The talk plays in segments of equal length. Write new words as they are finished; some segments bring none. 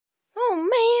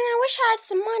wish I had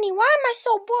some money. Why am I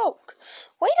so broke?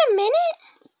 Wait a minute.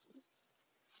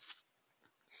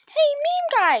 Hey, meme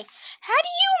guy, how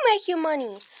do you make your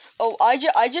money? Oh,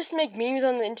 I just make memes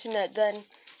on the internet, then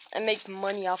I make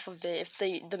money off of it if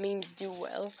the memes do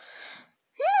well.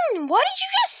 What did you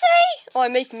just say? Oh, I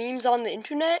make memes on the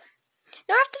internet?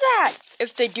 No, after that.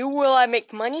 If they do well, I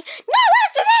make money? No,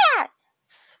 after that!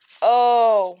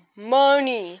 Oh,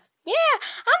 money. Yeah,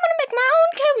 I'm gonna make my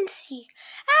own currency.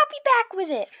 I'll be back with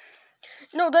it.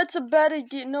 No, that's a bad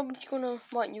idea. Nobody's gonna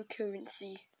want your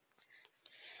currency.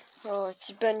 Oh,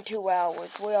 it's been 2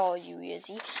 hours. Where are you,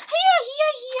 Earzy?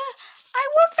 Here. I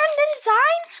worked on the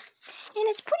design, and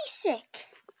it's pretty sick.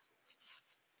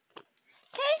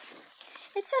 Okay?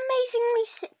 It's amazingly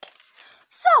sick.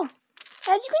 So,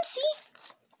 as you can see,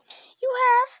 you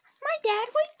have my dad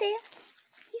right there.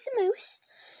 He's a moose.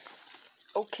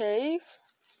 Okay.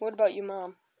 What about your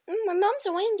mom? My mom's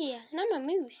a reindeer, and I'm a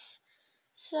moose.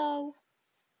 So,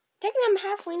 technically I'm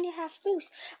half reindeer, half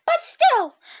moose. But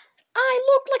still, I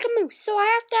look like a moose, so I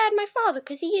have to add my father,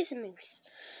 because he is a moose.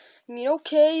 I mean,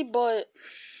 okay, but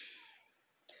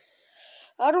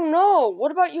I don't know.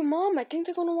 What about your mom? I think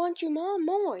they're gonna want your mom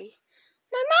more.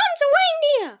 My mom's a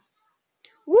reindeer.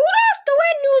 Rudolph the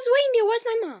Red-Nosed Reindeer was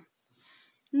my mom.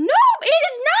 No, it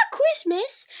is not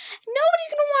Christmas.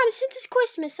 Nobody's gonna want it since it's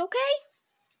Christmas, okay?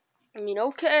 I mean,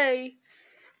 okay.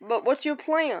 But what's your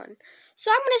plan?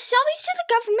 So I'm gonna sell these to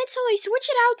the government so they switch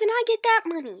it out, then I get that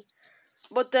money.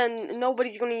 But then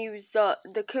nobody's gonna use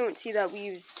the currency that we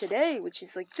use today, which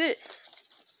is like this.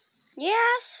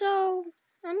 Yeah, so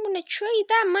I'm gonna trade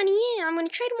that money in. I'm gonna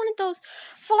trade one of those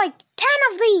for like 10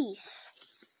 of these.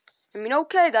 I mean,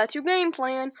 okay, that's your game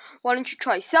plan. Why don't you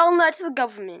try selling that to the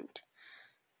government?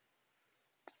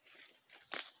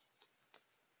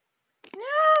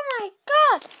 Oh my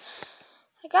god.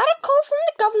 I got a call from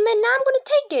the government, now I'm gonna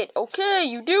take it. Okay,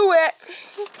 you do it.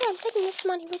 Okay, I'm taking this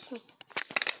money with me.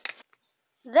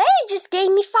 They just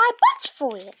gave me $5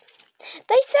 for it.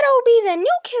 They said it would be their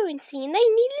new currency, and they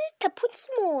needed it to put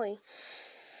some more.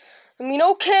 I mean,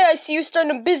 okay, I see you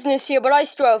starting a business here, but I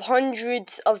still have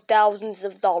hundreds of thousands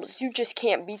of dollars. You just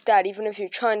can't beat that, even if you're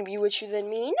trying to be richer than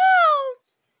me. No!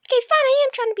 Okay, fine, I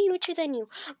am trying to be richer than you.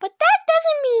 But that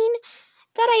doesn't mean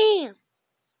that I am.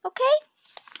 Okay?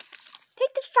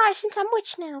 Take this 5 since I'm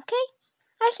rich now, okay?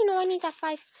 Actually, no, I need that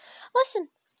 5. Listen,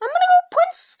 I'm gonna go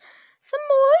put some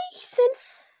more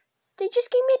since they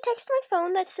just gave me a text on my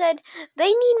phone that said they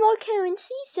need more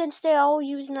currency since they're all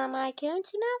using my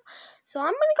currency now. So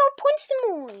I'm gonna go print some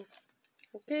more.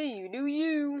 Okay, you do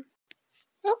you.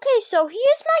 Okay, so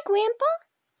here's my grandpa.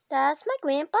 That's my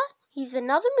grandpa. He's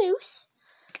another moose.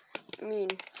 I mean,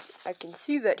 I can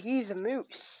see that he's a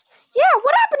moose. Yeah,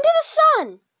 what happened to the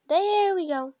sun? There we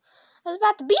go. I was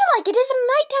about to be like, it isn't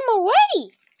nighttime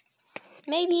already.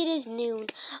 Maybe it is noon.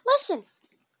 Listen,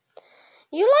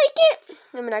 you like it?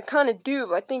 I mean, I kind of do,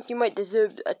 but I think you might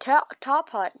deserve a top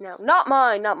hat now. Not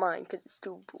mine, because it's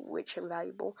too rich and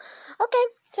valuable. Okay,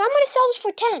 so I'm going to sell this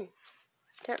for 10.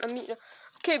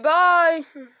 Okay, bye.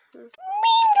 Meme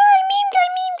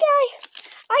guy.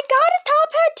 I got a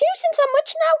top hat too since I'm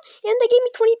rich now, and they gave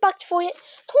me $20 for it.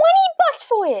 $20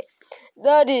 for it.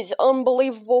 That is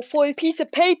unbelievable for a piece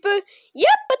of paper.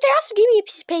 Yep, but they also gave me a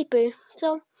piece of paper,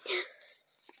 so.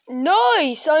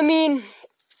 Nice, I mean,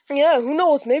 yeah, who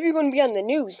knows, maybe you're going to be on the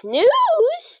news.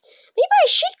 News? Maybe I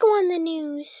should go on the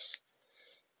news.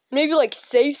 Maybe, like,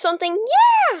 save something?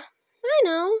 Yeah, I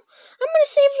know. I'm going to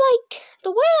save, like,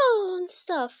 the whale and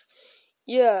stuff.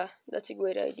 Yeah, that's a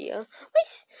great idea.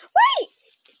 Wait!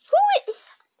 Who is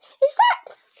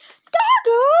that?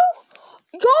 Doggo?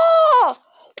 Yeah!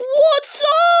 What's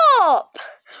up?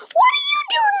 What are you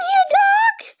doing here,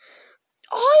 dog?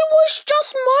 I was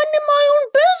just minding my own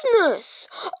business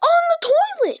on the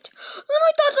toilet, and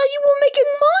I thought that you were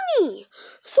making money,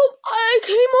 so I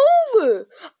came over.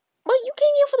 But you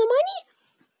came here for the money?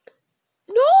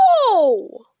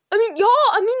 No!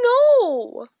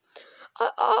 No.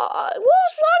 Well,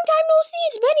 it's a long time no see.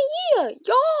 It's been a year.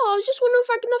 Yeah, I was just wondering if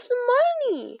I could have some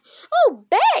money. Oh,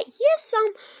 bet. Here's some.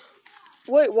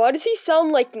 Wait, why does he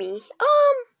sound like me?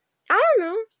 I don't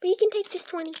know, but you can take this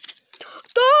 20.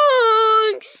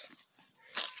 Thanks!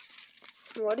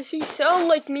 Why does he sound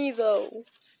like me, though?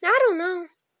 I don't know.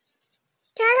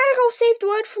 Okay, I gotta go save the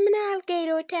world from an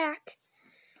alligator attack.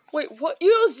 Wait, what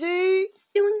is he?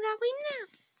 Doing that right now.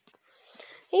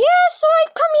 Yeah, so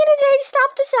I come here today to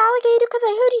stop this alligator because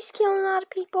I heard he's killing a lot of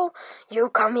people. You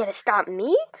come here to stop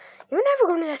me? You're never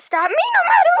going to stop me no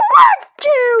matter what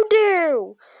you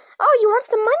do. Oh, you want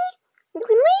some money? You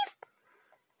can leave.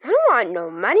 I don't want no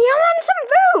money. I want some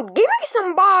food. Give me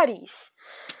some bodies.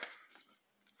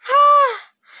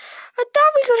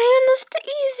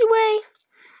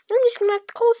 gonna have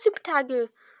to call Super Tiger.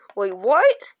 Wait,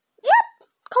 what? Yep,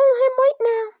 call him right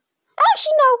now.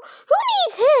 Actually, no, who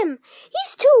needs him?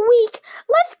 He's too weak.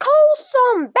 Let's call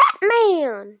some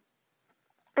Batman.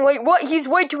 Wait, what? He's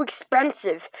way too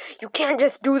expensive. You can't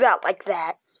just do that like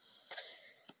that.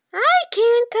 I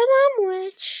can, 'cause I'm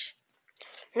rich.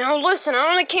 Now listen, I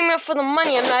only came here for the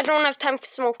money and I don't have time for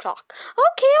small talk.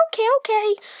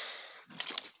 Okay.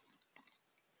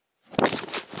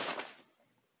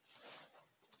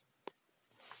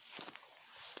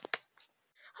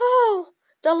 Oh,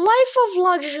 the life of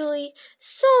luxury.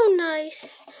 So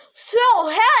nice. So,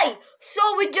 hey!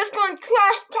 So we're just gonna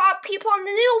trash talk people on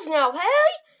the news now, hey?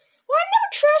 Well, I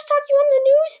never trash talked you on the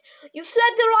news. You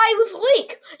said that I was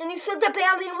weak, and you said that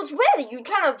Batman was ready. You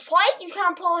trying to fight? You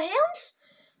trying to pull hands?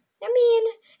 I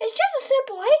mean, it's just a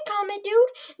simple hate comment,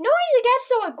 dude. No need to get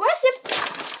so aggressive.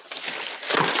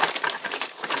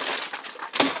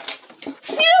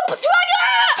 Super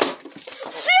Trigger!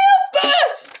 Super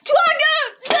Trigger!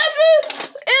 Never,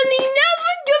 and he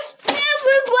never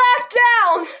back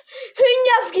down. He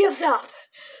never gives up.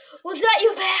 Was that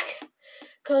your back?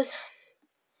 'Cause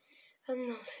I don't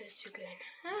know if it's too good.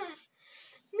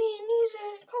 Me and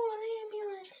Earzy, call an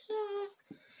ambulance.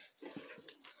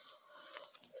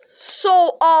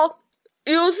 So,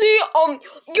 Earzy,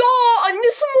 I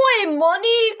need some more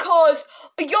money, 'cause,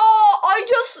 I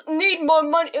just need more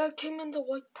money. I came in the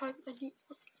right time. I need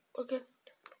again.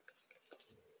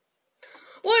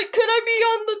 Wait, can I be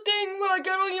on the thing where I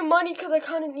get all your money? 'Cause I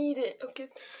kind of need it. Okay.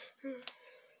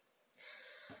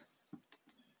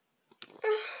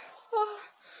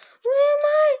 Where am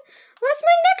I? Why's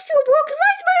my neck feel broken? Why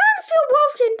does my arm feel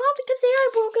broken? Probably because they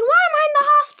are broken. Why am I in the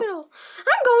hospital?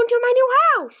 I'm going to my new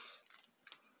house.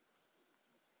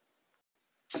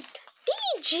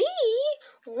 DG?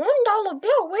 $1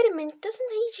 bill. Wait a minute. Doesn't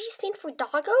DG stand for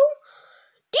doggo?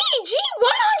 DG?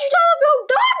 $100 bill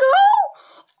doggo?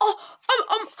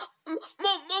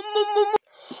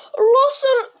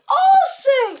 Listen,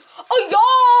 Earzy!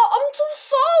 I'm so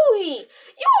sorry!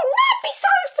 You will not be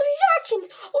sorry for these actions!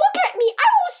 Look at me! I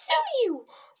will sue you!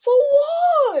 For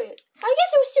what? I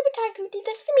guess it was Super Tiger who did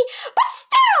this to me, but